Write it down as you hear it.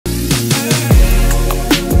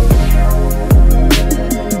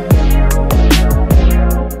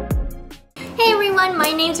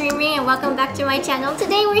welcome back to my channel.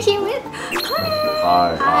 Today we're here with Connor.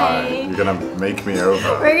 Hi. You're gonna make me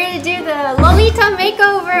over. We're gonna do the Lolita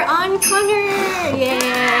makeover on Connor.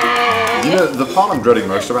 Yeah. You know, the part I'm dreading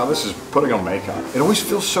most about this is putting on makeup. It always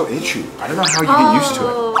feels so itchy. I don't know how you get used to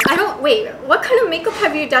it. Wait, what kind of makeup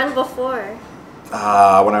have you done before?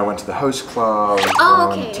 When I went to the host club.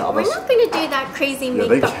 Oh, okay. We're not gonna do that crazy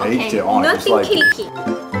makeup. Yeah, they caked it on. Nothing like...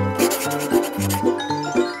 cakey.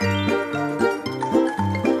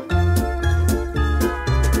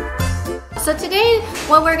 So today,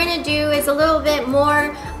 what we're gonna do is a little bit more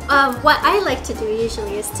what I like to do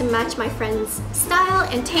usually is to match my friend's style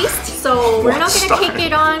and taste. So we're not gonna cake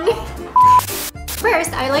it on.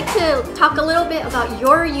 First, I like to talk a little bit about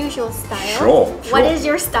your usual style. Sure. What is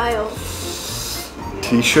your style?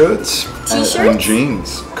 T-shirts and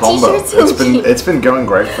jeans combo. It's been going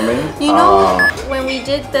great for me. You know, when we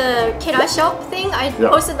did the Kira shop thing, I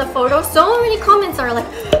posted the photo. So many comments are like,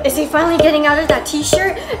 is he finally getting out of that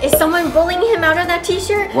t-shirt? Is someone bullying him out of that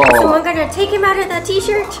t-shirt? Is someone gonna take him out of that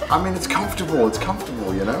t-shirt? I mean, it's comfortable,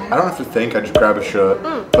 you know? I don't have to think, I just grab a shirt,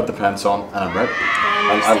 put the pants on, and I'm ready.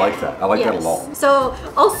 I like that. I like that a lot. So,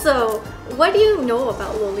 also, what do you know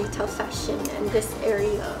about Lolita Fashion and this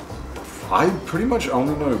area? I pretty much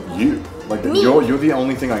only know you. Like you're the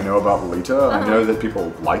only thing I know about Lolita. I know that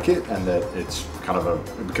people like it and that it's kind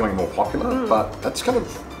of becoming more popular, but that's kind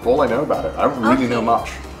of all I know about it. I don't really know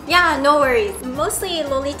much. Yeah, no worries. Mostly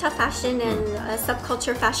Lolita fashion and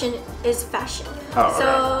subculture fashion is fashion.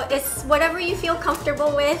 So it's whatever you feel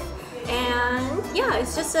comfortable with. And yeah,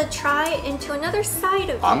 it's just a try into another side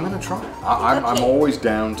of it. I'm gonna try. I'm always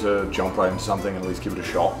down to jump right into something and at least give it a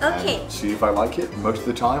shot. Okay. And see if I like it. Most of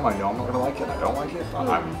the time, I know I'm not gonna like it. I don't like it. But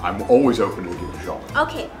I'm always open to give it a shot.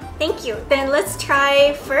 Okay, thank you. Then let's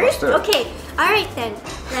try first. Okay. All right then.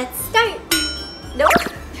 Let's start. No.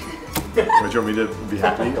 Do you want me to be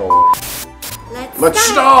happy or? Let's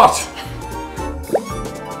start.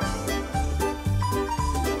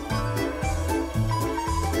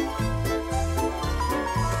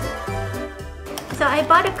 So I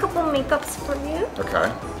bought a couple makeups for you.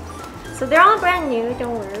 Okay. So they're all brand new,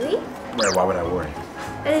 don't worry. Wait, why would I worry?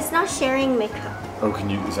 It's not sharing makeup. Oh,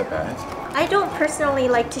 is that bad? I don't personally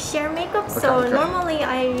like to share makeup, so normally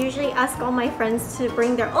I usually ask all my friends to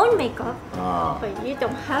bring their own makeup. But you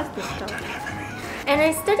don't have makeup. I don't have any. And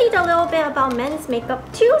I studied a little bit about men's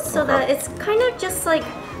makeup too, so that it's kind of just like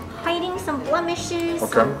hiding some blemishes,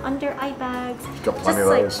 some under eye bags. You've got plenty of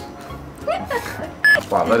those.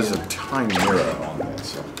 Wow, that is a tiny mirror on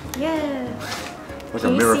this. Yeah. Like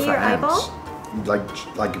Can a mirror you see for your ants.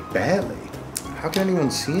 eyeball? Like barely. How can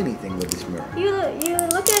anyone see anything with this mirror? You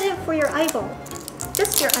look at it for your eyeball.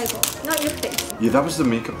 Just your eyeball, not your face. Yeah, that was the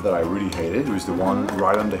makeup that I really hated. It was the one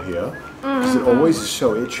right under here. Because it always is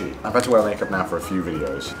so itchy. I've had to wear makeup now for a few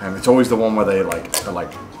videos. And it's always the one where they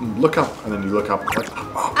look up and then you look up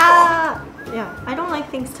and yeah, I don't like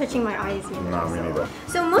things touching my eyes either. No, me neither.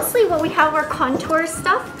 So mostly what we have are contour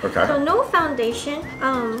stuff. Okay. So no foundation,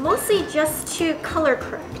 mostly just to color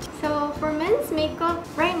correct. So for men's makeup,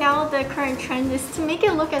 right now the current trend is to make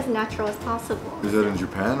it look as natural as possible. Is that in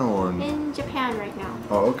Japan or in Japan right now.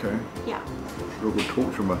 Oh, okay. Yeah. Look at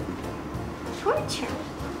torture method. Torture?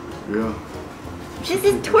 Yeah. This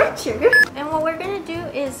is torture. And what we're gonna do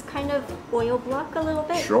is kind of oil block a little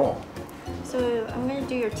bit. Sure. So I'm gonna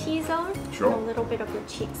do your T-zone and a little bit of your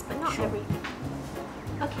cheeks, but not everything.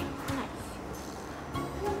 Okay,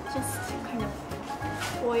 nice. Just kind of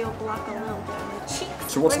oil block a little bit on the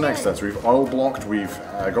cheeks. So what's next then? So we've oil blocked, we've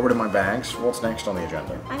got rid of my bags. What's next on the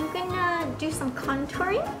agenda? I'm gonna do some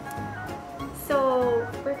contouring. So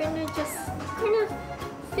we're gonna just kind of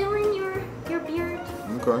fill in your beard.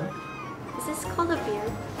 Okay. Is this called a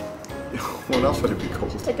beard? What else would it be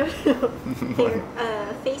called? I don't know. Your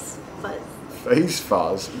face fuzz. Face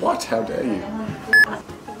fuzz? What? How dare you?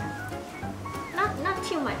 Not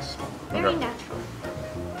too much. Very natural.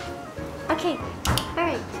 Okay.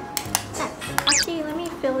 Alright. Actually, let me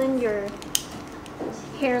fill in your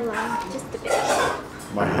hairline just a bit.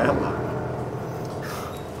 My hairline?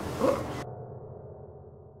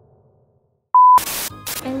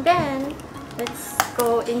 And then let's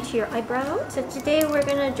go into your eyebrow. So today we're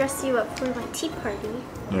gonna dress you up for my tea party.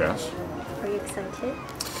 Yes. Are you excited?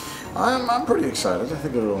 I'm pretty excited. I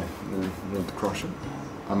think it'll crush it.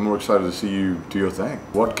 I'm more excited to see you do your thing.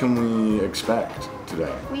 What can we expect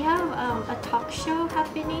today? We have a talk show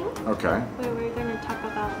happening. Okay. Where we're gonna talk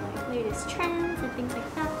about like latest trends and things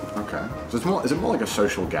like that. Okay. So it's more, is it more like a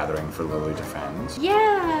social gathering for Lolita fans?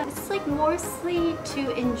 Yeah, it's like mostly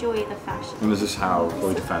to enjoy the fashion. And is this how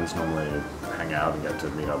Lolita fans normally hang out and get to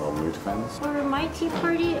meet other Lolita fans? For my tea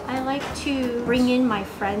party, I like to bring in my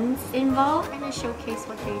friends involved and showcase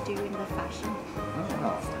what they do in the fashion.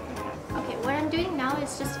 Oh. Okay, what I'm doing now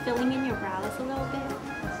is just filling in your brows a little bit.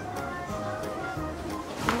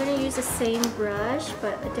 I'm going to use the same brush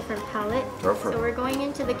but a different palette. Go for it. So we're going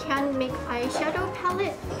into the Can Make eyeshadow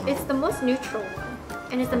palette. It's the most neutral one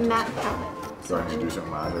and it's a matte palette. Do I need to do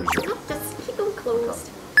something like that? Nope, just keep them closed.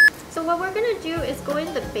 So what we're going to do is go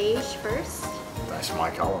in the beige first. That's my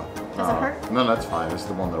color. Does it hurt? No, that's fine. This is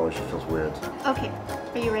the one that always feels weird. Okay,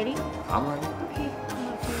 are you ready? I'm ready. Okay.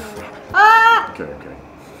 Ah! Okay.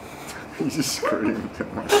 You just screamed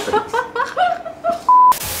in my face.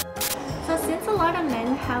 So since a lot of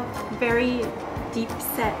men have very deep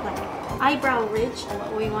set like eyebrow ridge,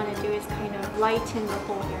 what we want to do is kind of lighten the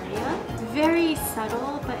whole area. It's very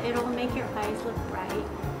subtle, but it'll make your eyes look bright.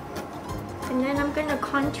 And then I'm going to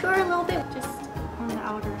contour a little bit just on the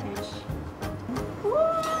outer edge.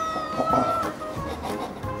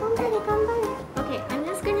 Okay, I'm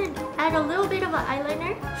just going to add a little bit of an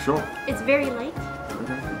eyeliner. Sure. It's very light.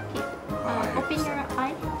 Okay. Open your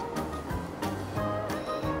eye.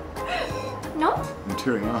 No? I'm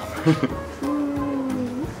tearing up.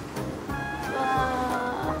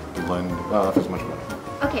 Blend. Oh, that feels much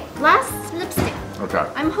better. Okay, last lipstick. Okay.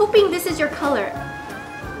 I'm hoping this is your color.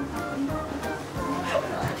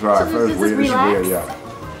 Right, So first this is weird, relaxed? yeah.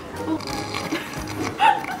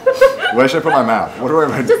 Where should I put my mouth? What do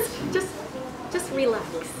I do? Just relax.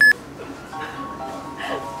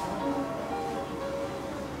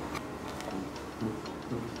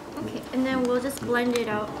 Okay, and then we'll just blend it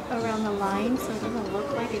out around the line so it doesn't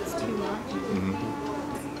look like it's too much.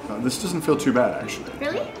 This doesn't feel too bad, actually.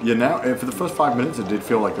 Really? Yeah, now, for the first 5 minutes, it did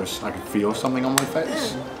feel like I could feel something on my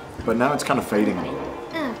face. But now it's kind of fading a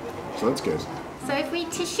little. So that's good. So if we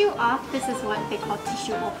tissue off, this is what they call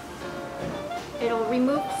tissue off. It'll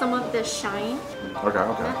remove some of the shine.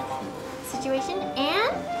 Okay. Situation,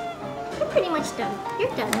 and you're pretty much done.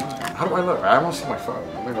 You're done. How do I look? I almost see my phone.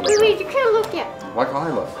 Wait, you can't look yet. Why can't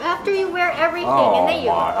I look? After you wear everything, and then you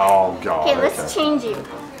look. Oh god. Okay, let's change you.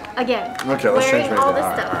 Again. Okay, let's change me wearing all again.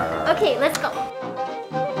 this stuff. Alright. Okay, let's go.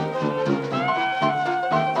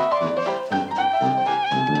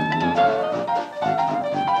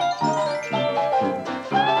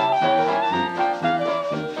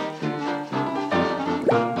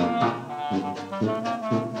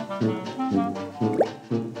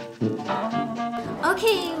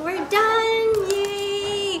 Okay, we're done!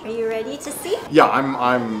 Yay! Are you ready to see? Yeah,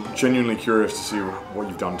 I'm genuinely curious to see what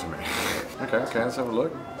you've done to me. Okay, let's have a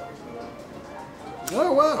look.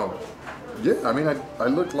 Oh wow. Yeah, I mean I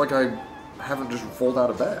look like I haven't just rolled out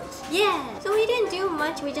of bed. Yeah, so we didn't do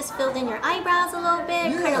much. We just filled in your eyebrows a little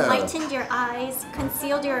bit, kind of lightened your eyes,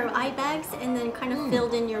 concealed your eye bags, and then kind of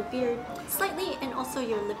filled in your beard slightly, and also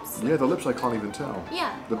your lips. Yeah, the lips I can't even tell.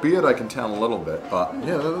 Yeah. The beard I can tell a little bit, but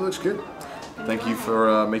yeah, that looks good. Thank you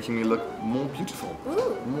for making me look more beautiful.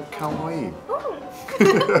 Ooh. More kawaii.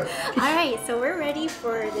 Alright, so we're ready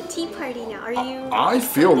for the tea party now. Are you I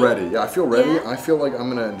feel ready. Yeah, I feel ready. Yeah? I feel like I'm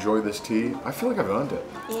gonna enjoy this tea. I feel like I've earned it.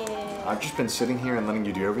 Yeah. I've just been sitting here and letting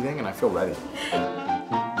you do everything, and I feel ready.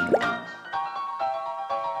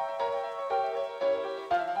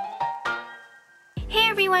 Hey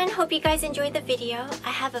everyone, hope you guys enjoyed the video.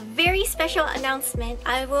 I have a very special announcement.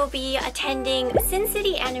 I will be attending Sin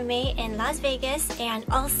City Anime in Las Vegas and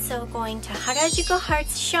also going to Harajuku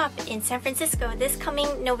Hearts shop in San Francisco this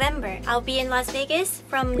coming November. I'll be in Las Vegas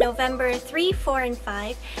from November 3, 4, and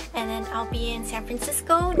 5, and then I'll be in San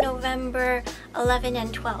Francisco November 11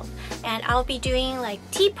 and 12. And I'll be doing like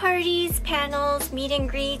tea parties, panels, meet and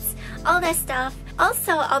greets, all that stuff.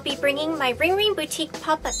 Also, I'll be bringing my RinRin boutique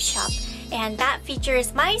pop-up shop, and that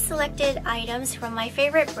features my selected items from my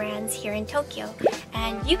favorite brands here in Tokyo.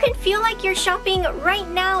 And you can feel like you're shopping right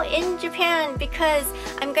now in Japan because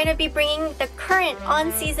I'm going to be bringing the current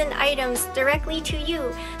on-season items directly to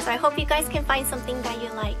you. So I hope you guys can find something that you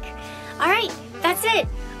like. Alright, that's it.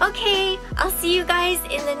 Okay, I'll see you guys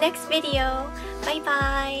in the next video. Bye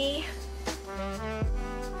bye.